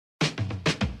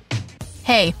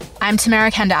Hey, I'm Tamara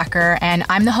Kandaker, and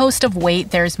I'm the host of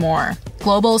Wait, There's More,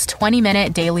 Global's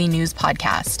 20-minute daily news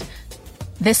podcast.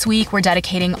 This week, we're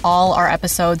dedicating all our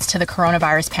episodes to the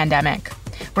coronavirus pandemic.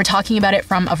 We're talking about it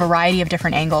from a variety of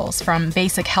different angles, from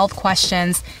basic health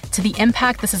questions to the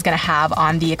impact this is going to have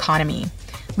on the economy.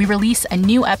 We release a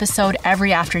new episode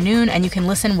every afternoon, and you can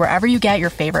listen wherever you get your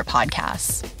favorite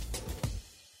podcasts.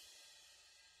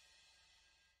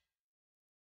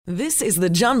 This is the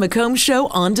John McComb Show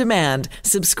on demand.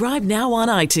 Subscribe now on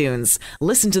iTunes.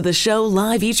 Listen to the show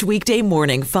live each weekday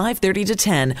morning, 5:30 to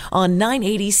 10 on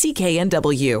 980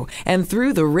 CKNW and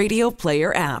through the Radio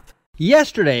Player app.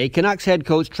 Yesterday, Canucks head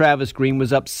coach Travis Green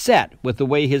was upset with the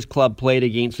way his club played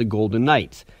against the Golden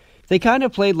Knights. They kind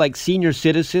of played like senior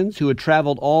citizens who had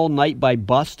traveled all night by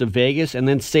bus to Vegas and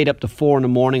then stayed up to 4 in the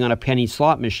morning on a penny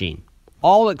slot machine.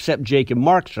 All except Jacob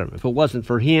Markstrom. If it wasn't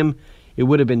for him, it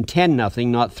would have been 10-0,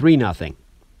 not 3-0.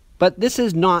 But this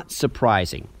is not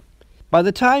surprising. By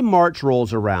the time March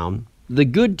rolls around, the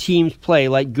good teams play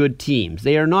like good teams.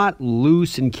 They are not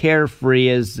loose and carefree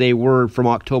as they were from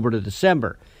October to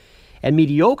December. And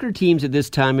mediocre teams at this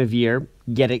time of year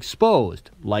get exposed,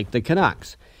 like the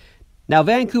Canucks. Now,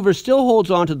 Vancouver still holds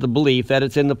on to the belief that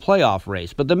it's in the playoff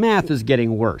race, but the math is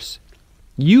getting worse.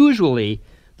 Usually,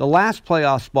 the last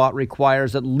playoff spot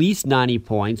requires at least 90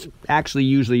 points, actually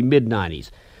usually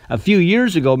mid-90s. A few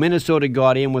years ago, Minnesota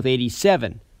got in with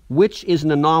 87, which is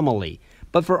an anomaly.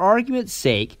 But for argument's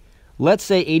sake, let's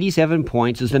say 87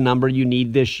 points is the number you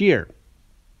need this year.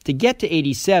 To get to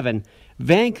 87,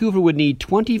 Vancouver would need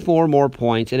 24 more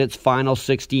points in its final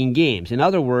 16 games. In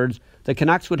other words, the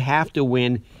Canucks would have to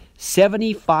win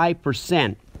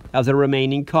 75% of the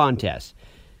remaining contests.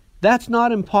 That's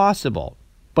not impossible,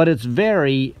 but it's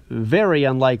very, very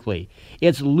unlikely.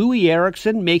 It's Louis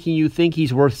Eriksson making you think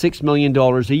he's worth $6 million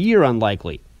a year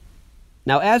unlikely.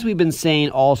 Now, as we've been saying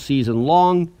all season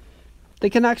long, the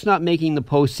Canucks not making the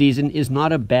postseason is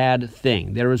not a bad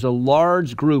thing. There is a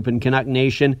large group in Canuck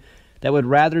Nation that would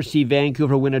rather see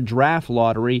Vancouver win a draft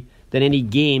lottery than any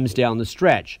games down the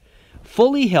stretch.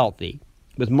 Fully healthy,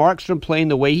 with Markstrom playing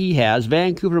the way he has,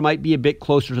 Vancouver might be a bit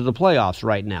closer to the playoffs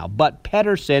right now. But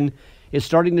Pettersson is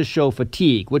starting to show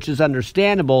fatigue, which is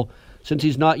understandable since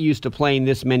he's not used to playing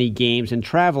this many games and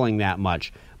traveling that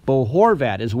much. Bo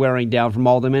Horvat is wearing down from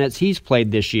all the minutes he's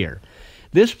played this year.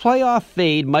 This playoff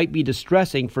fade might be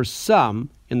distressing for some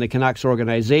in the Canucks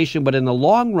organization, but in the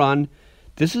long run,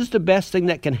 this is the best thing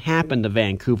that can happen to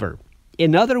Vancouver.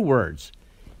 In other words,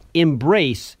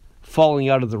 embrace falling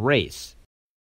out of the race.